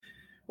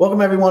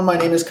Welcome, everyone. My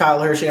name is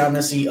Kyle Hershey. I'm the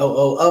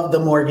COO of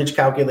the Mortgage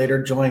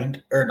Calculator.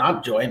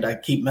 I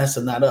keep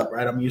messing that up,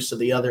 right? I'm used to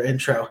the other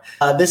intro.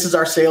 This is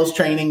our sales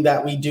training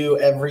that we do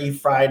every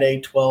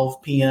Friday,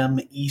 12 p.m.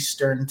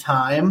 Eastern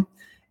time.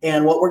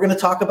 And what we're going to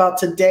talk about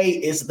today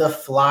is the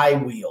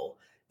Flywheel.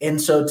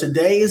 And so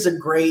today is a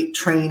great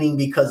training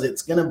because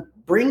it's going to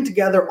bring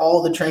together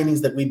all the trainings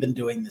that we've been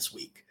doing this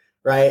week,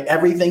 right?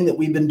 Everything that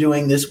we've been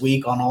doing this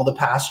week on all the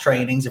past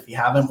trainings. If you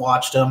haven't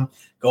watched them,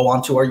 go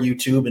onto our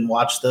YouTube and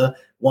watch the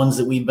ones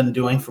that we've been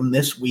doing from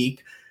this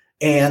week.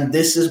 And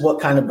this is what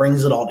kind of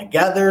brings it all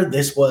together.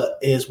 This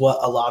is what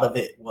a lot of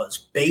it was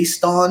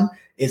based on,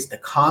 is the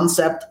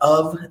concept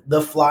of the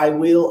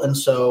flywheel. And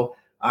so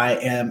I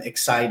am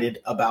excited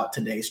about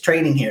today's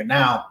training here.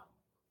 Now,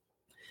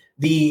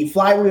 the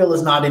flywheel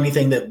is not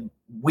anything that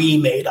we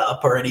made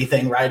up or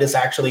anything, right? It's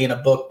actually in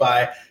a book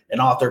by an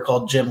author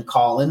called Jim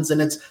Collins.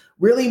 And it's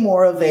really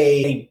more of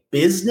a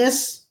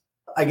business,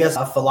 I guess,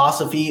 a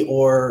philosophy,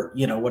 or,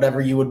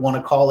 whatever you would want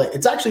to call it.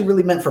 It's actually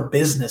really meant for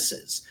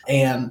businesses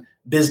and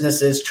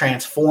businesses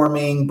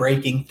transforming,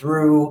 breaking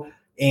through,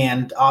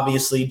 and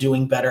obviously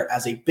doing better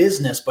as a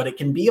business. But it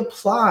can be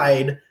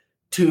applied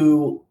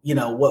to,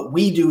 what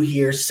we do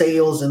here,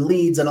 sales and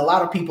leads. And a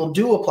lot of people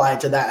do apply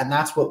it to that. And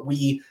that's what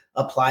we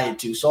apply it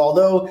to. So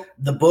although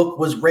the book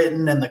was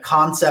written and the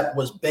concept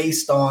was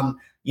based on,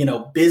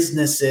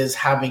 businesses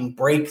having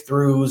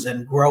breakthroughs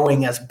and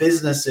growing as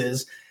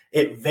businesses,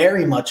 it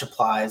very much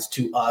applies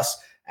to us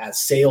as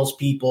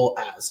salespeople,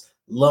 as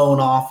loan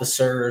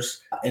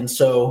officers. And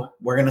so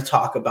we're going to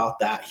talk about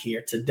that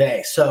here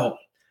today. So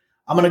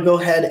I'm going to go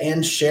ahead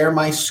and share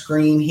my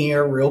screen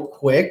here real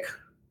quick.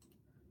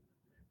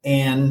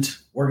 And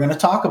we're going to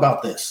talk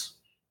about this.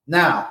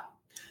 Now,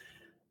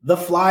 the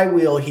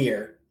flywheel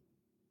here.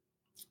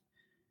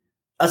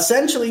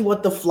 Essentially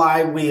what the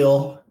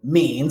flywheel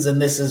means, and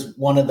this is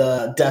one of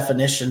the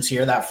definitions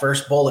here, that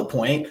first bullet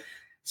point: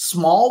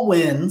 small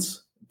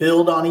wins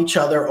build on each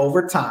other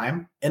over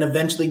time and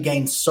eventually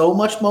gain so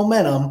much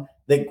momentum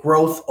that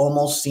growth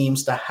almost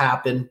seems to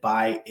happen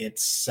by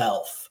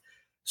itself.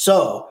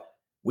 So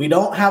we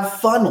don't have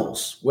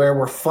funnels where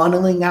we're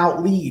funneling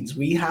out leads.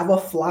 We have a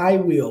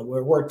flywheel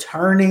where we're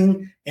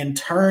turning and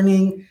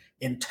turning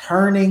and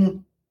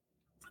turning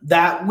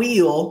that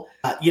wheel.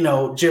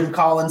 Jim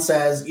Collins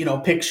says,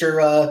 picture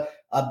a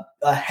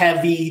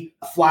heavy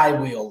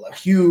flywheel, a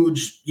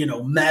huge,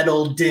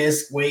 metal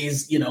disc,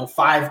 weighs,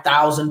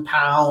 5,000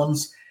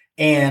 pounds.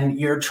 And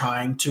you're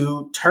trying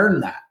to turn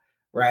that,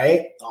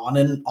 right, on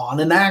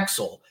an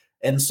axle.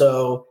 And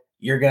so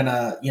you're going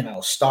to,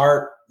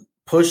 start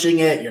pushing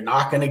it. You're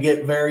not going to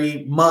get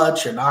very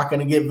much. You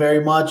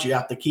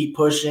have to keep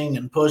pushing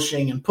and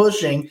pushing and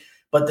pushing.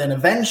 But then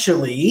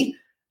eventually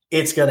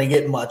it's going to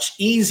get much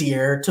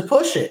easier to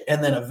push it.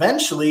 And then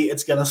eventually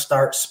it's going to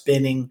start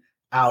spinning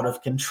out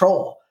of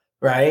control,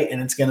 right?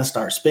 And it's going to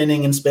start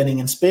spinning and spinning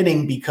and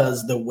spinning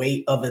because the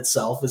weight of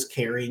itself is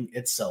carrying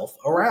itself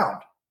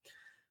around.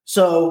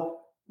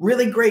 So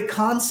really great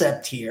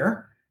concept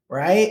here,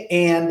 right?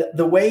 And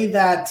the way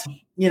that,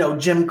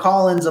 Jim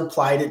Collins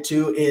applied it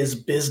to is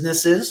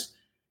businesses,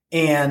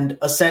 and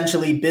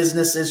essentially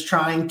businesses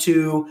trying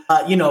to,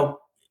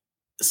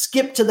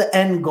 skip to the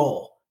end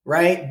goal,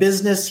 right?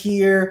 Business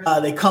here,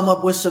 they come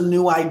up with some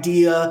new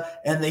idea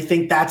and they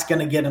think that's going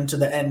to get them to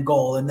the end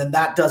goal. And then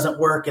that doesn't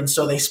work. And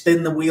so they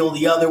spin the wheel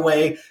the other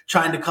way,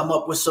 trying to come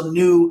up with some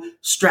new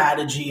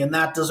strategy, and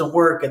that doesn't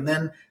work. And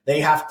then they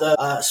have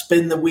to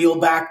spin the wheel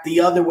back the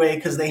other way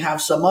because they have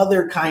some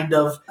other kind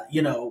of,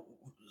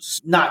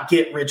 not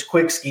get rich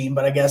quick scheme,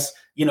 but I guess,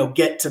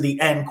 get to the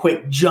end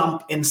quick,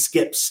 jump and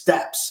skip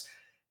steps.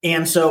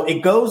 And so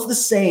it goes the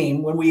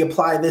same when we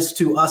apply this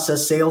to us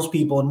as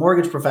salespeople and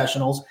mortgage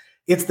professionals.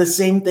 It's the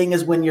same thing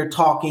as when you're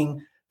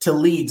talking to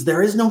leads.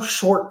 There is no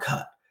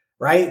shortcut,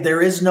 right? There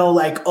is no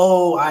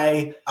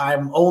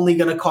I'm only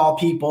going to call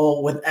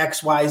people with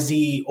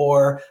XYZ,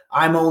 or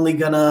I'm only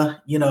going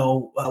to,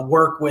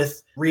 work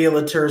with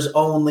realtors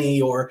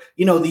only, or,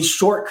 these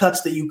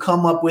shortcuts that you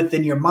come up with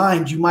in your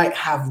mind. You might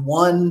have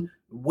one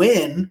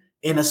win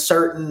in a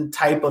certain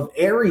type of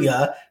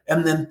area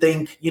and then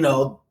think,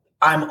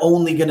 I'm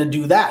only going to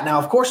do that. Now,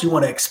 of course, you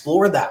want to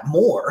explore that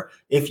more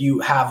if you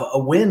have a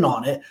win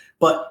on it,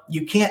 but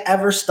you can't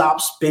ever stop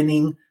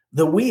spinning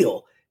the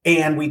wheel.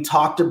 And we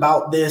talked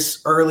about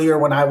this earlier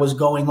when I was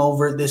going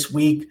over this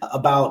week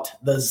about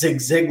the Zig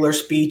Ziglar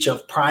speech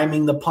of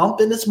priming the pump.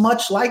 And it's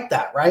much like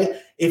that, right?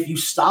 If you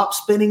stop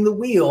spinning the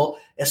wheel,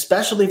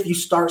 especially if you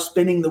start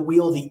spinning the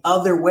wheel the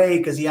other way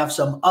because you have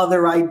some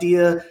other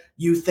idea,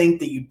 you think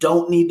that you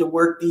don't need to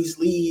work these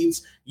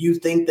leads, you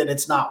think that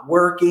it's not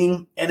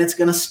working, and it's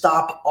going to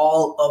stop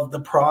all of the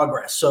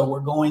progress. So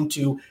we're going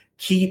to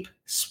keep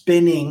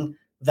spinning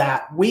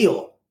that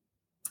wheel.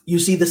 You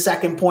see the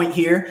second point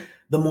here.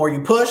 The more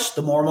you push,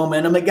 the more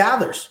momentum it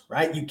gathers,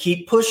 right? You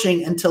keep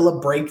pushing until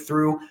a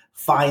breakthrough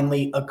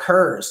finally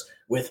occurs.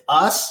 With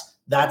us,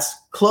 that's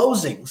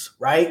closings,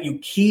 right? You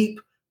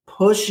keep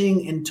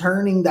pushing and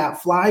turning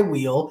that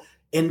flywheel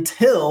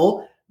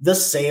until the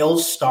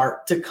sales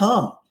start to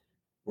come.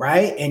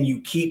 right? And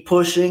you keep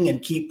pushing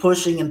and keep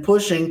pushing and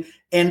pushing.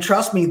 And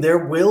trust me,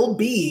 there will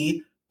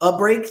be a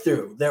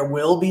breakthrough. There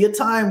will be a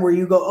time where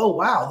you go, oh,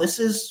 wow, this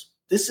is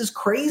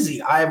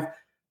crazy. I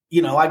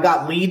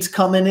got leads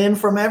coming in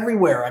from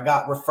everywhere. I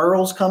got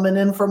referrals coming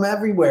in from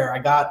everywhere. I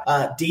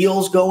got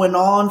deals going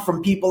on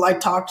from people I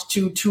talked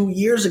to 2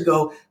 years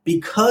ago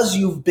because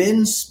you've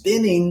been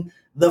spinning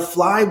the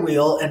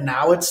flywheel and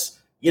now it's,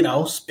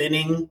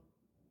 spinning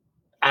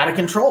out of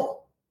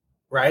control,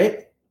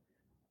 right?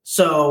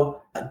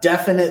 So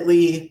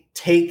definitely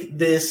take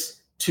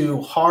this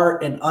to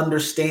heart and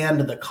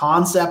understand the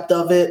concept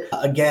of it.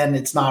 Again,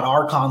 it's not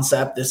our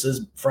concept. This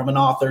is from an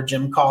author,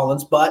 Jim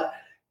Collins, but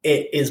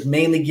it is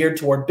mainly geared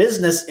toward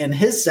business in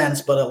his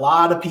sense, but a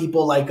lot of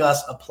people like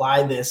us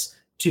apply this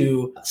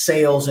to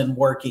sales and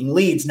working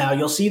leads. Now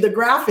you'll see the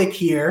graphic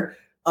here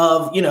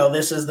of,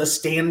 this is the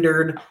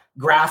standard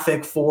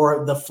graphic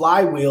for the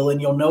flywheel. And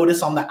you'll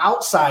notice on the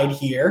outside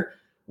here,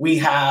 we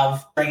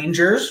have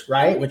strangers,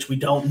 right? Which we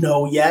don't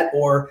know yet,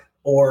 or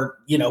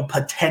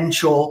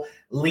potential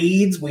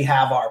leads. We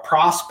have our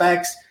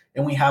prospects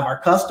and we have our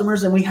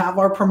customers and we have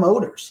our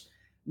promoters.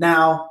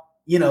 Now,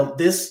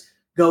 this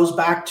goes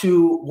back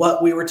to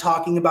what we were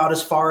talking about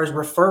as far as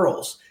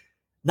referrals.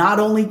 Not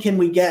only can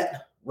we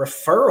get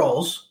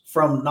referrals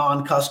from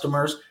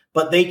non-customers,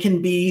 but they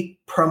can be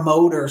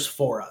promoters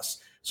for us.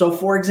 So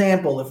for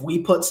example, if we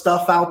put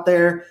stuff out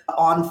there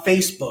on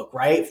Facebook,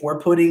 right? If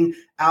we're putting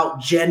out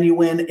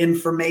genuine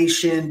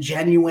information,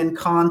 genuine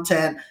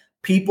content,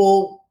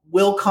 people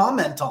will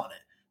comment on it.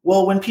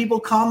 Well, when people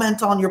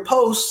comment on your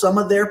posts, some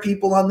of their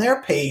people on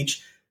their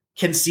page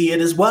can see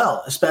it as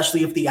well,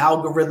 especially if the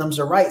algorithms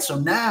are right. So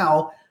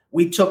now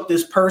we took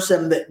this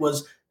person that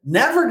was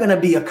never going to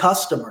be a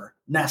customer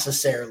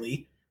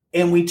necessarily,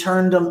 and we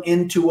turned them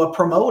into a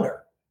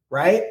promoter,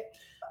 right?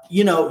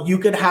 You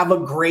could have a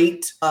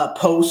great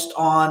post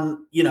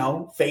on,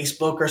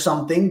 Facebook or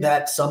something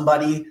that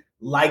somebody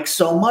likes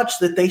so much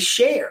that they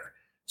share.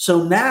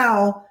 So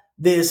now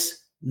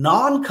this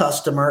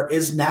non-customer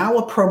is now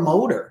a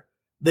promoter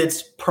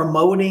that's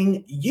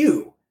promoting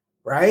you,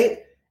 right?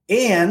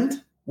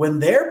 And when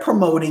they're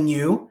promoting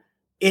you,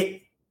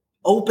 it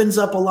opens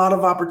up a lot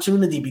of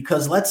opportunity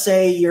because let's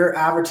say you're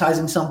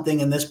advertising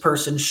something and this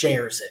person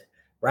shares it,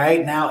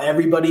 right? Now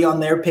everybody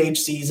on their page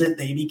sees it.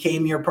 They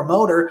became your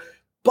promoter,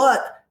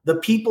 but the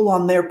people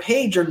on their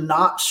page are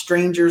not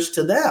strangers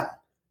to them,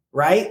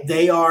 right?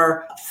 They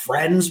are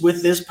friends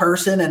with this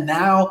person and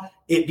now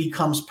it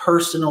becomes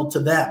personal to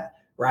them,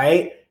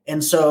 right?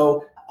 And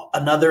so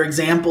another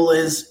example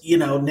is,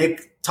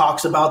 Nick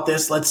talks about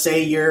this. Let's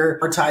say you're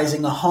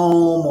advertising a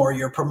home or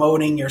you're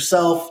promoting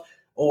yourself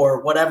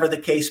or whatever the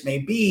case may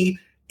be.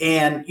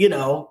 And,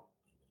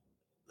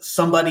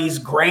 somebody's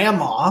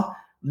grandma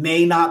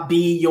may not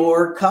be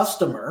your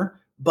customer,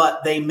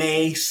 but they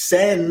may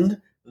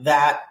send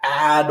that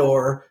ad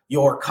or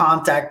your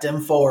contact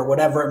info or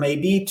whatever it may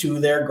be to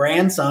their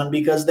grandson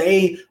because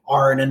they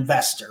are an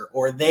investor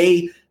or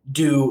they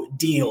do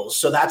deals.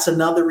 So that's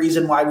another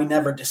reason why we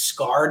never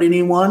discard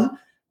anyone.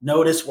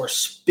 Notice we're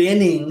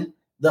spinning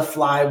the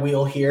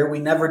flywheel here. We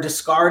never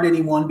discard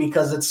anyone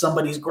because it's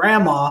somebody's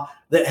grandma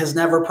that has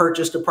never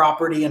purchased a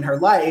property in her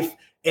life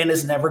and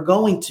is never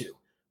going to.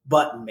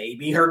 But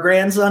maybe her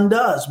grandson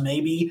does.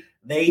 Maybe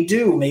they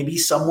do. Maybe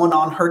someone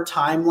on her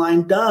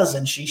timeline does,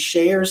 and she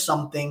shares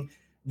something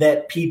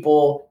that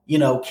people,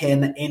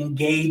 can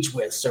engage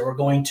with. So we're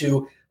going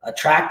to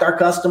attract our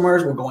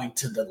customers. We're going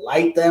to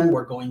delight them.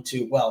 We're going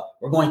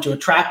to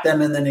attract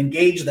them and then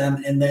engage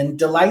them and then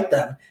delight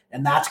them.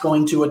 And that's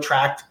going to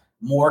attract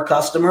more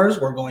customers.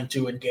 We're going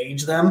to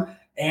engage them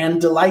and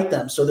delight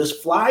them. So this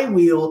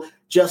flywheel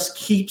just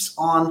keeps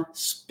on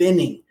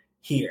spinning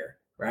here,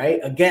 right?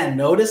 Again,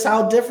 notice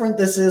how different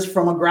this is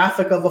from a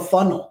graphic of a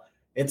funnel.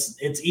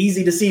 It's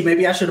easy to see.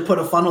 Maybe I should have put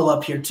a funnel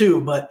up here too,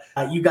 but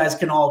you guys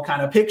can all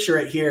kind of picture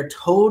it here.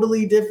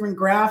 Totally different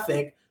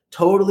graphic,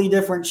 totally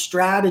different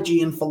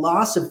strategy and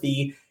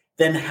philosophy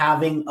than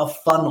having a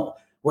funnel.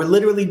 We're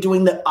literally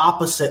doing the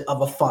opposite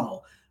of a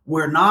funnel.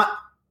 We're not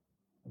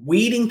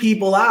weeding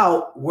people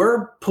out.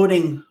 We're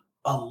putting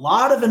a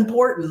lot of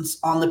importance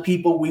on the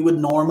people we would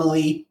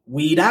normally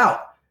weed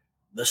out.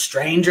 The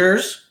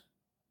strangers,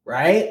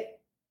 right?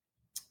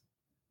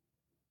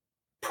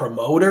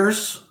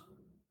 Promoters.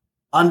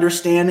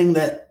 Understanding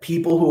that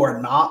people who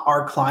are not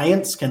our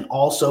clients can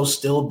also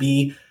still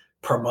be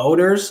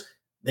promoters.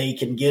 They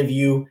can give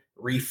you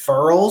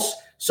referrals.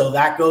 So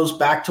that goes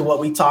back to what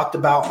we talked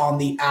about on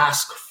the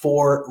Ask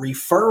for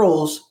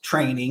Referrals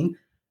training,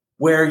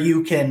 where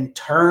you can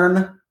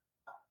turn,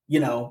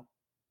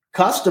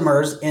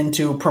 customers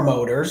into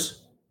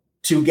promoters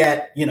to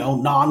get,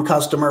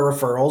 non-customer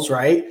referrals,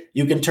 right?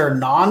 You can turn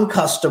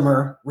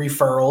non-customer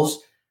referrals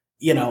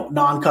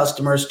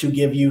non-customers to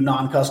give you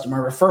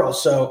non-customer referrals.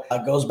 So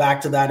it goes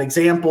back to that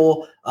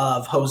example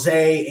of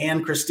Jose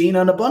and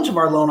Christina, and a bunch of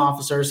our loan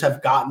officers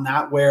have gotten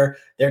that where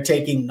they're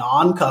taking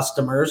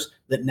non-customers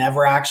that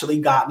never actually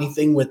got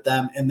anything with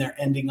them, and they're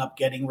ending up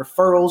getting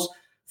referrals.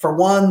 For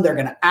one, they're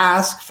going to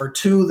ask. For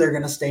two, they're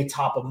going to stay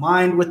top of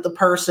mind with the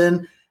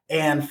person.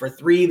 And for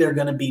 3, they're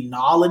going to be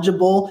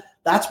knowledgeable.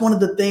 That's one of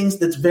the things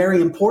that's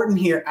very important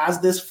here.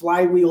 As this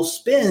flywheel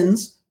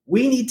spins,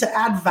 we need to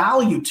add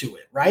value to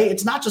it, right?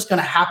 It's not just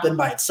going to happen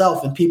by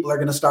itself and people are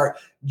going to start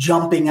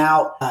jumping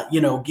out,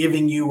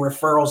 giving you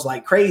referrals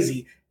like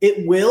crazy.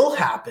 It will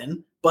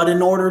happen, but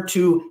in order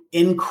to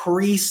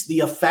increase the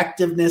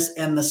effectiveness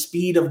and the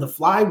speed of the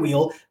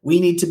flywheel,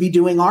 we need to be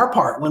doing our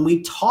part. When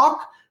we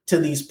talk to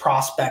these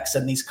prospects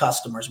and these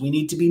customers, we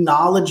need to be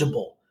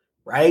knowledgeable,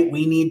 right?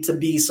 We need to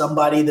be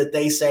somebody that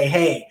they say,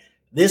 hey,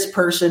 this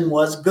person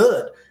was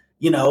good.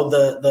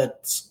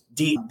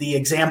 The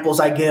examples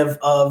I give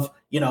of,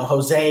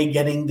 Jose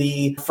getting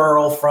the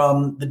referral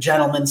from the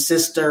gentleman's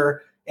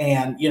sister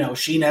and,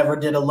 she never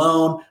did a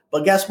loan.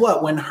 But guess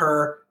what? When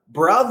her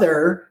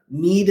brother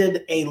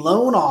needed a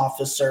loan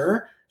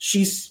officer,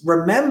 she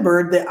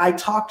remembered that I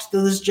talked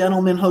to this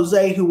gentleman,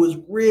 Jose, who was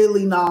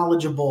really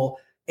knowledgeable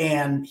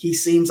and he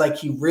seems like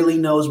he really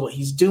knows what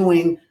he's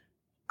doing.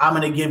 I'm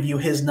going to give you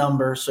his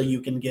number so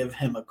you can give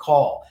him a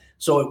call.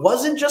 So it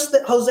wasn't just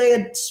that Jose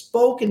had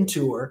spoken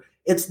to her.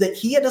 It's that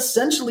he had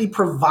essentially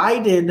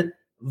provided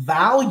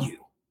value,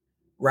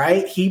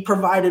 right? He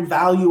provided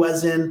value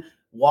as in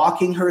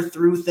walking her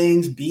through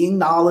things, being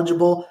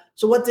knowledgeable.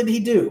 So what did he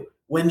do?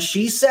 When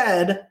she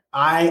said,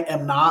 I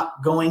am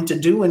not going to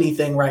do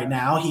anything right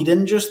now, he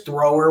didn't just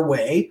throw her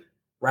away,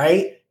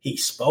 right? He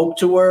spoke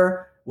to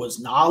her, was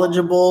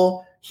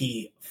knowledgeable.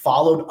 He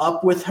followed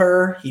up with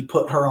her. He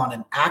put her on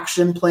an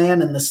action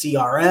plan in the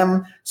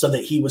CRM so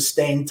that he was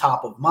staying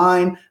top of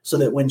mind, so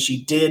that when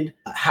she did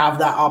have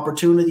that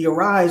opportunity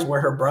arise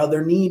where her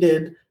brother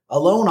needed a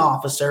loan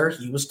officer,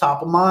 he was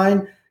top of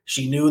mind.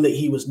 She knew that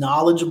he was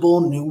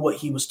knowledgeable, knew what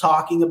he was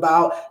talking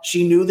about.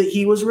 She knew that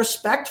he was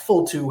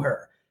respectful to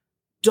her.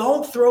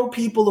 Don't throw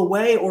people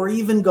away or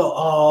even go,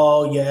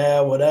 oh, yeah,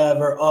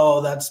 whatever.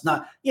 Oh, that's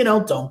not,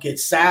 don't get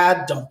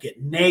sad. Don't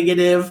get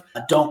negative.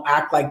 Don't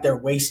act like they're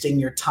wasting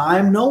your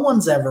time. No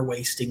one's ever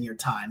wasting your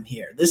time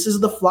here. This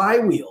is the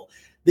flywheel.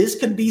 This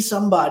could be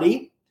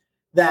somebody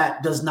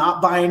that does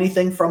not buy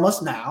anything from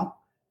us now,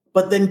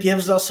 but then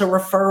gives us a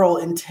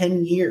referral in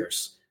 10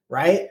 years,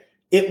 right?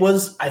 It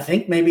was, I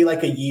think, maybe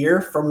like a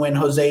year from when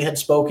Jose had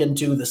spoken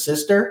to the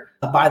sister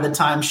by the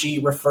time she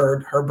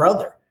referred her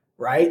brother,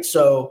 right?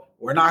 So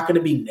we're not going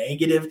to be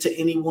negative to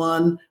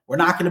anyone. We're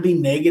not going to be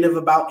negative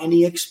about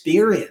any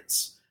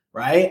experience,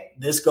 right?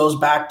 This goes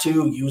back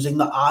to using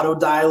the auto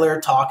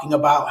dialer, talking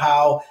about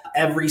how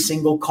every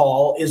single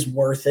call is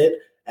worth it.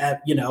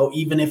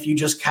 Even if you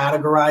just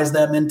categorize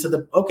them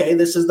into okay,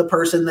 this is the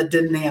person that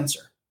didn't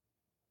answer.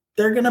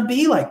 They're going to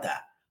be like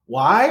that.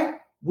 Why?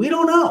 We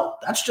don't know.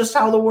 That's just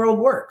how the world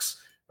works,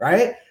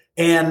 right?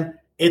 And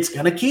it's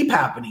going to keep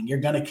happening. You're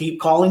going to keep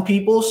calling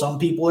people. Some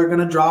people are going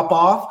to drop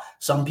off.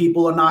 Some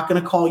people are not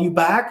going to call you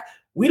back.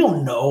 We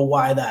don't know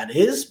why that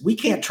is. We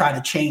can't try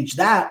to change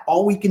that.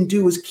 All we can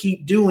do is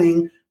keep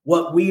doing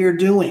what we are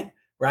doing,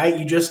 right?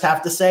 You just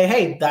have to say,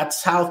 hey,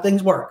 that's how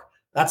things work.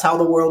 That's how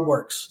the world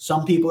works.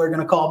 Some people are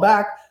going to call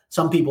back.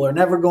 Some people are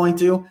never going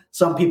to.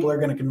 Some people are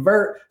going to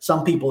convert.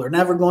 Some people are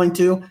never going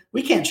to.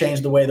 We can't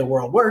change the way the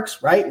world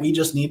works, right? We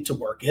just need to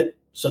work it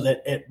so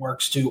that it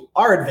works to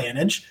our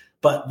advantage.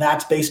 But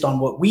that's based on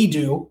what we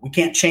do. We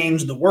can't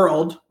change the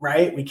world,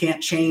 right? We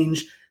can't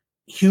change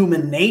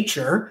human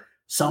nature.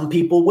 Some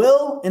people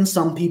will and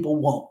some people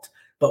won't.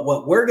 But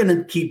what we're going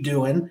to keep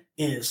doing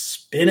is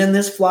spinning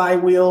this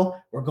flywheel.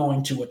 We're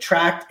going to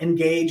attract,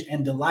 engage,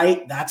 and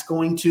delight. That's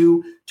going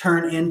to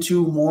turn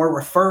into more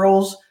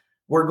referrals.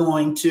 We're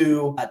going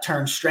to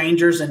turn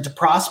strangers into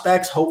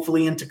prospects,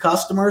 hopefully into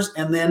customers,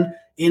 and then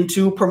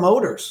into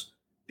promoters,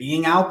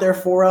 being out there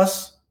for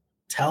us,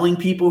 telling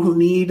people who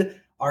need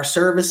our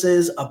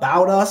services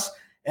about us.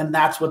 And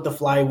that's what the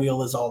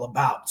flywheel is all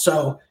about.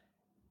 So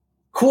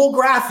cool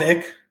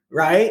graphic,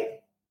 right?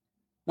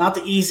 Not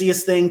the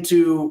easiest thing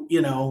to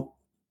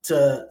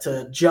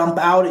jump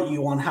out at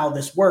you on how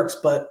this works,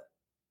 but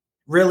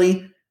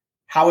really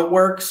how it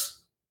works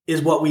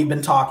is what we've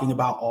been talking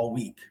about all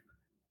week.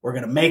 We're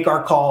going to make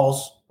our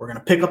calls. We're going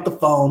to pick up the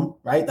phone,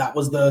 right? That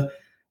was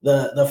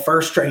the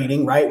first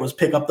training, right? Was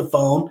pick up the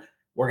phone.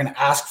 We're going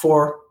to ask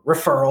for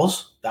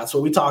referrals. That's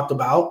what we talked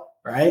about,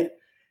 right?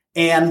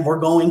 And we're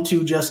going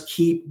to just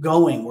keep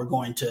going. We're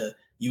going to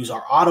use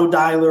our auto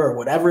dialer or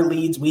whatever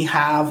leads we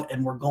have,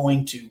 and we're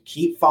going to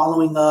keep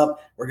following up.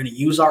 We're going to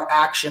use our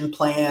action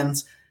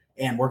plans,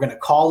 and we're going to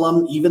call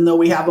them. Even though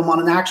we have them on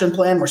an action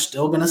plan, we're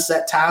still going to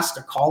set tasks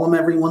to call them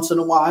every once in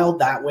a while.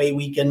 That way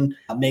we can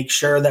make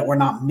sure that we're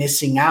not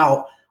missing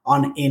out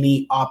on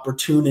any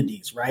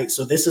opportunities, right?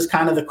 So this is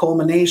kind of the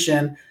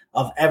culmination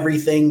of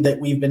everything that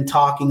we've been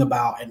talking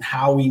about and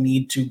how we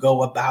need to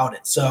go about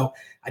it. So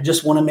I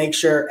just want to make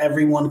sure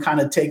everyone kind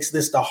of takes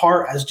this to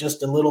heart as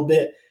just a little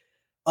bit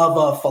of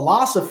a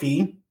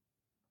philosophy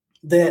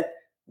that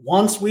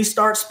once we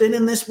start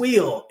spinning this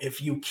wheel, if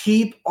you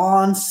keep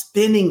on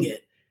spinning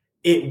it,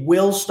 it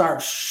will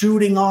start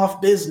shooting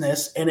off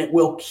business and it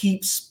will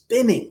keep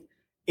spinning.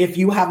 If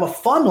you have a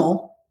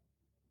funnel,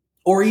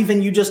 or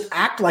even you just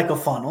act like a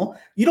funnel,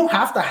 you don't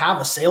have to have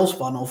a sales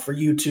funnel for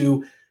you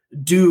to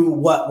do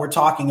what we're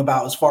talking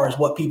about as far as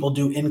what people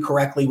do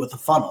incorrectly with a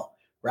funnel,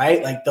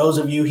 right? Like those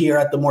of you here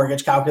at the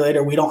Mortgage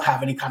Calculator, we don't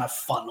have any kind of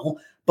funnel,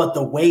 but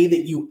the way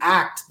that you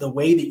act, the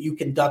way that you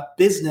conduct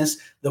business,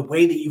 the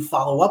way that you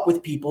follow up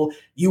with people,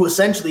 you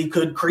essentially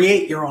could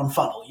create your own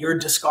funnel. You're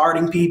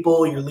discarding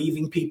people, you're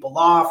leaving people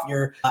off,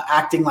 you're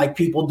acting like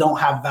people don't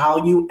have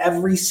value.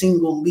 Every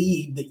single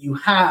lead that you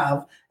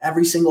have,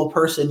 every single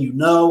person you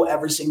know,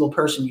 every single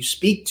person you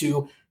speak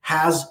to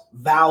has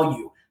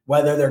value.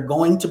 Whether they're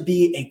going to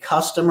be a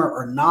customer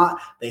or not,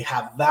 they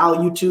have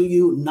value to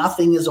you.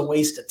 Nothing is a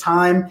waste of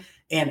time.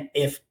 And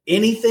if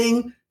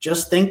anything,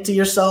 just think to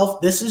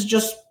yourself, this is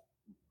just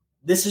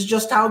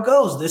how it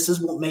goes.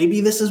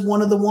 Maybe this is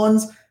one of the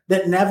ones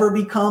that never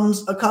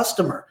becomes a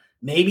customer.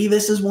 Maybe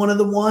this is one of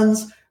the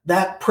ones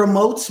that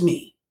promotes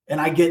me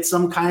and I get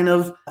some kind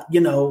of,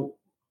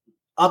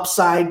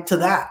 upside to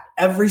that.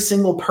 Every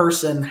single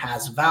person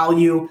has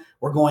value.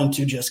 We're going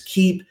to just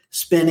keep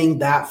spinning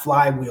that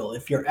flywheel.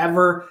 If you're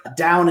ever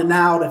down and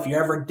out, if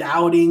you're ever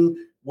doubting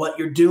what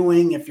you're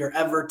doing, if you're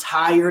ever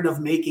tired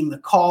of making the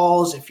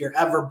calls, if you're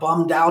ever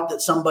bummed out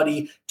that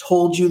somebody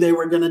told you they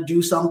were going to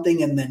do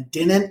something and then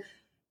didn't,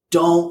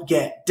 don't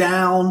get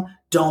down,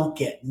 don't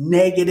get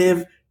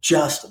negative,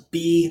 just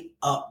be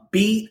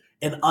upbeat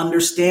and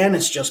understand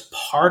it's just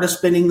part of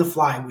spinning the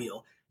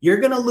flywheel.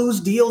 You're going to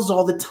lose deals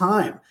all the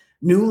time.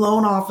 New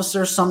loan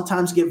officers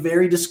sometimes get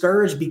very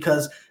discouraged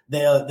because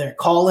they're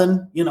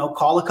calling,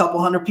 call a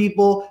couple hundred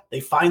people. They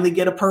finally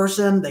get a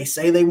person. They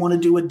say they want to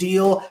do a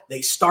deal.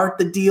 They start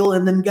the deal.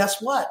 And then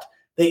guess what?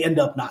 They end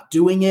up not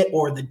doing it,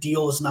 or the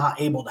deal is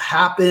not able to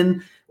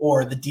happen,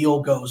 or the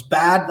deal goes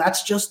bad.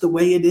 That's just the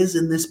way it is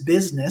in this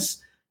business.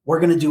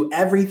 We're going to do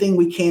everything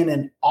we can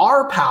in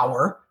our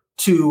power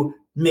to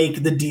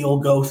make the deal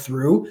go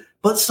through.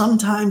 But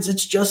sometimes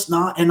it's just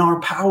not in our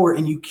power,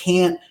 and you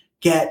can't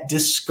get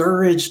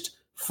discouraged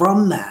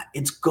from that.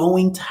 It's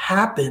going to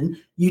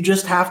happen. You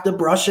just have to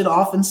brush it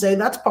off and say,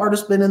 that's part of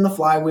spinning the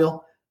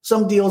flywheel.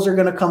 Some deals are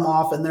going to come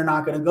off and they're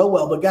not going to go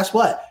well. But guess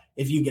what?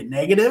 If you get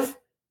negative,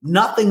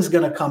 nothing's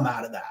going to come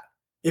out of that.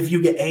 If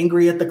you get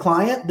angry at the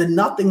client, then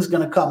nothing's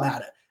going to come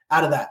out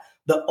of that.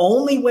 The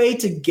only way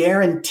to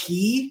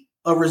guarantee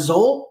a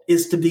result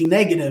is to be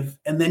negative,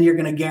 and then you're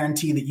going to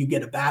guarantee that you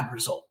get a bad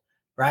result,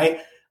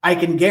 right? I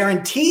can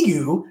guarantee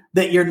you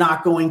that you're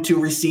not going to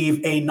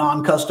receive a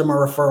non-customer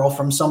referral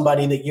from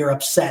somebody that you're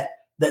upset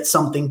that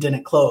something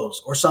didn't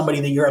close, or somebody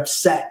that you're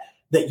upset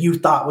that you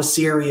thought was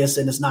serious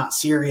and is not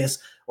serious,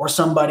 or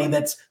somebody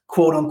that's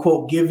quote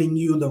unquote giving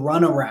you the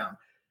runaround.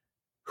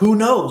 Who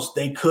knows?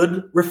 They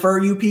could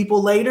refer you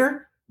people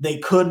later. They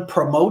could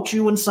promote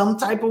you in some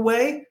type of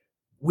way.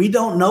 We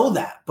don't know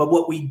that. But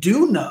what we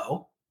do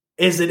know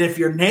is that if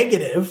you're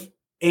negative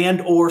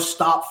and or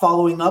stop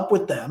following up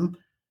with them,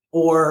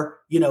 or,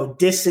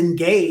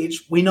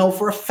 disengage, we know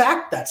for a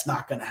fact that's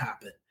not going to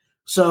happen.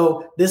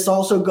 So this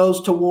also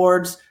goes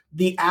towards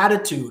the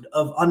attitude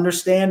of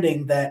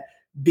understanding that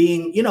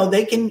being,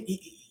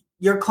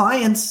 your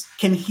clients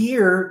can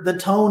hear the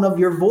tone of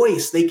your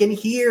voice. They can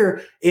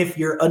hear if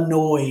you're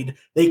annoyed.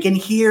 They can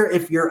hear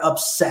if you're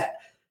upset.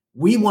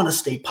 We want to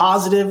stay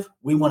positive.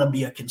 We want to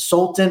be a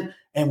consultant,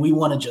 and we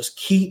want to just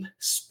keep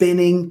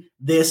spinning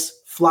this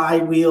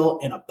flywheel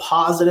in a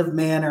positive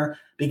manner.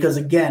 Because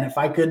again, if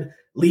I could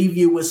leave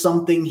you with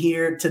something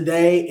here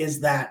today,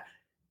 is that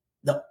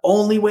the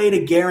only way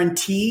to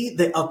guarantee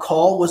that a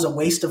call was a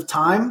waste of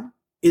time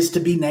is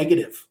to be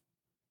negative.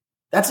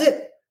 That's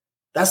it.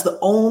 That's the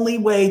only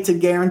way to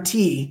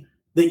guarantee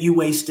that you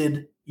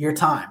wasted your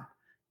time.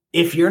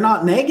 If you're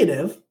not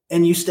negative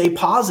and you stay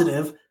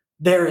positive,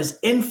 there is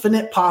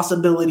infinite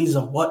possibilities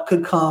of what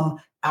could come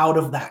out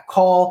of that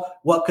call,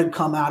 what could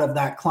come out of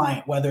that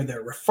client, whether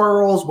they're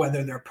referrals,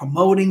 whether they're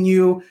promoting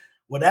you,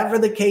 whatever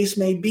the case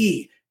may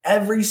be.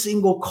 Every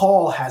single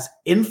call has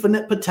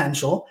infinite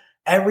potential.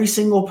 Every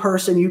single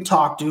person you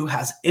talk to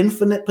has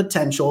infinite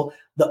potential.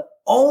 The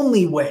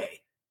only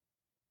way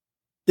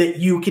that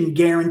you can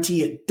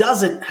guarantee it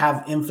doesn't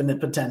have infinite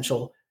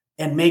potential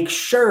and make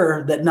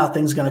sure that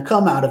nothing's going to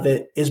come out of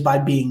it is by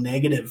being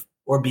negative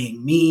or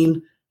being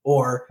mean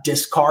or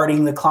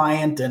discarding the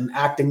client and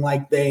acting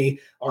like they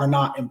are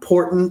not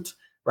important,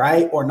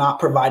 right? Or not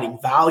providing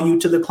value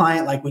to the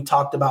client, like we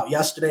talked about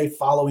yesterday,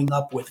 following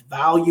up with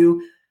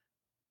value.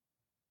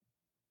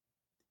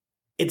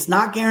 It's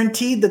not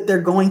guaranteed that they're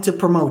going to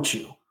promote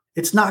you.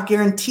 It's not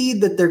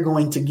guaranteed that they're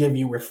going to give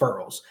you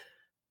referrals,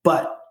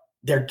 but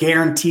they're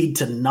guaranteed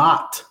to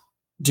not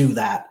do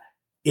that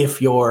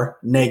if you're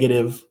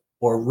negative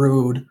or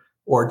rude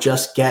or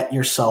just get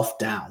yourself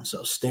down.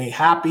 So stay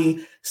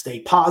happy,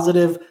 stay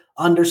positive,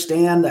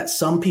 understand that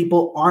some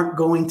people aren't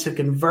going to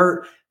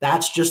convert.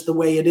 That's just the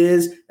way it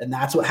is. And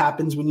that's what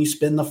happens when you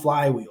spin the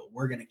flywheel.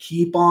 We're going to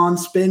keep on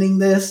spinning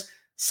this.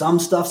 Some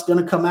stuff's going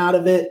to come out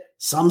of it.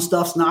 Some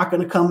stuff's not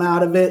going to come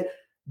out of it.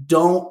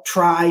 Don't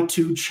try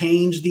to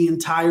change the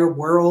entire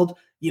world.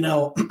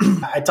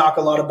 I talk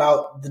a lot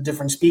about the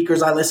different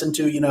speakers I listen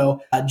to,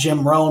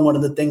 Jim Rohn, one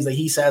of the things that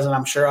he says, and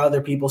I'm sure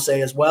other people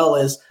say as well,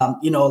 is, a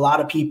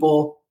lot of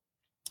people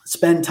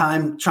spend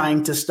time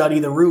trying to study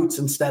the roots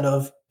instead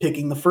of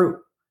picking the fruit,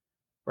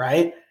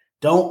 right?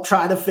 Don't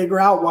try to figure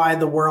out why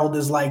the world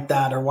is like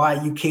that or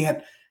why you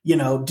can't,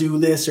 do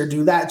this or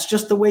do that. It's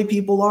just the way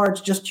people are.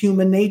 It's just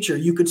human nature.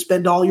 You could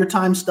spend all your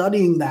time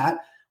studying that,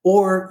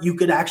 or you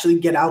could actually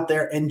get out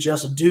there and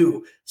just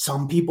do.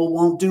 Some people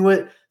won't do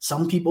it.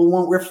 Some people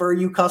won't refer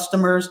you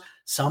customers.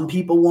 Some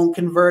people won't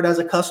convert as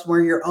a customer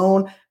of your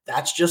own.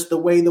 That's just the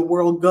way the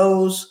world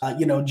goes.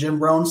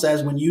 Jim Rohn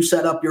says when you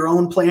set up your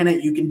own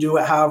planet, you can do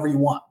it however you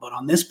want. But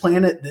on this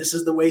planet, this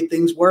is the way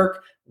things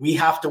work. We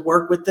have to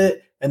work with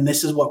it. And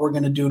this is what we're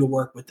going to do to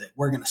work with it.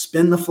 We're going to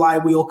spin the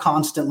flywheel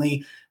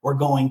constantly. We're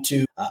going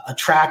to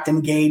attract,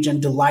 engage,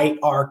 and delight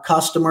our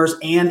customers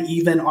and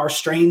even our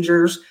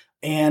strangers.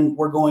 And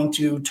we're going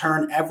to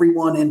turn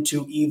everyone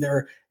into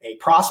either a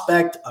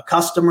prospect, a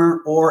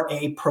customer, or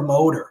a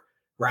promoter,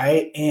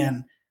 right?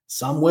 And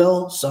some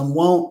will, some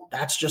won't.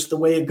 That's just the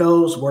way it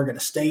goes. We're going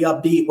to stay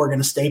upbeat. We're going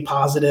to stay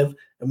positive,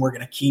 and we're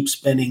going to keep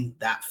spinning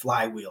that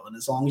flywheel. And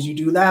as long as you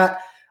do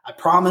that, I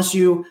promise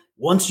you,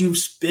 once you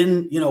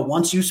spin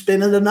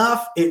it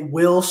enough, it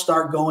will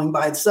start going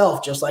by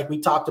itself. Just like we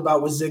talked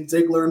about with Zig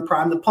Ziglar and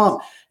Prime the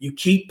Pump. You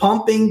keep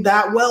pumping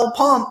that well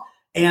pump,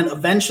 and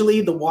eventually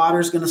the water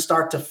is going to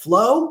start to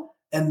flow.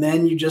 And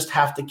then you just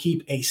have to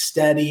keep a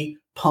steady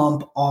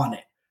pump on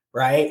it,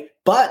 right?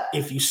 But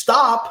if you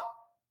stop,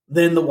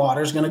 then the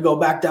water is going to go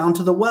back down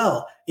to the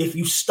well. If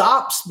you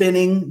stop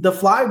spinning the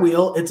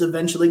flywheel, it's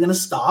eventually going to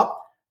stop.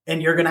 And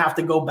you're going to have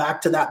to go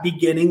back to that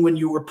beginning when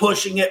you were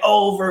pushing it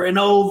over and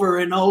over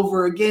and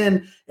over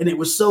again. And it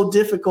was so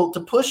difficult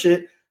to push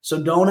it.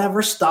 So don't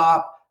ever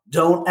stop.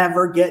 Don't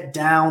ever get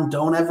down.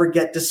 Don't ever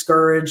get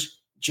discouraged.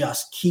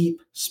 Just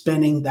keep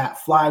spinning that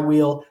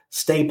flywheel.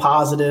 Stay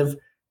positive,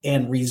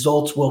 and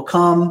results will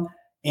come.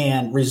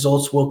 And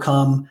results will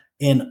come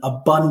in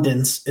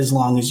abundance as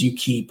long as you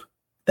keep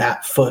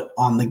that foot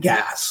on the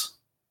gas.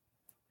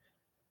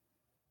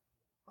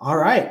 All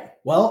right.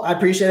 Well, I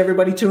appreciate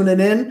everybody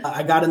tuning in.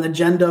 I got an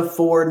agenda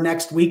for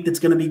next week that's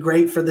going to be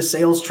great for the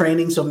sales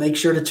training. So make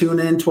sure to tune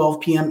in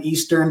 12 p.m.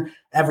 Eastern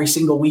every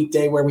single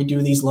weekday where we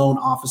do these loan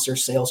officer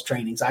sales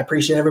trainings. I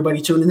appreciate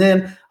everybody tuning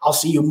in. I'll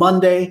see you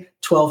Monday,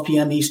 12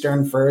 p.m.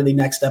 Eastern for the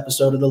next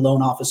episode of the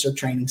Loan Officer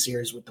Training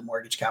Series with the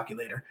Mortgage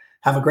Calculator.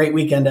 Have a great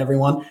weekend,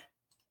 everyone.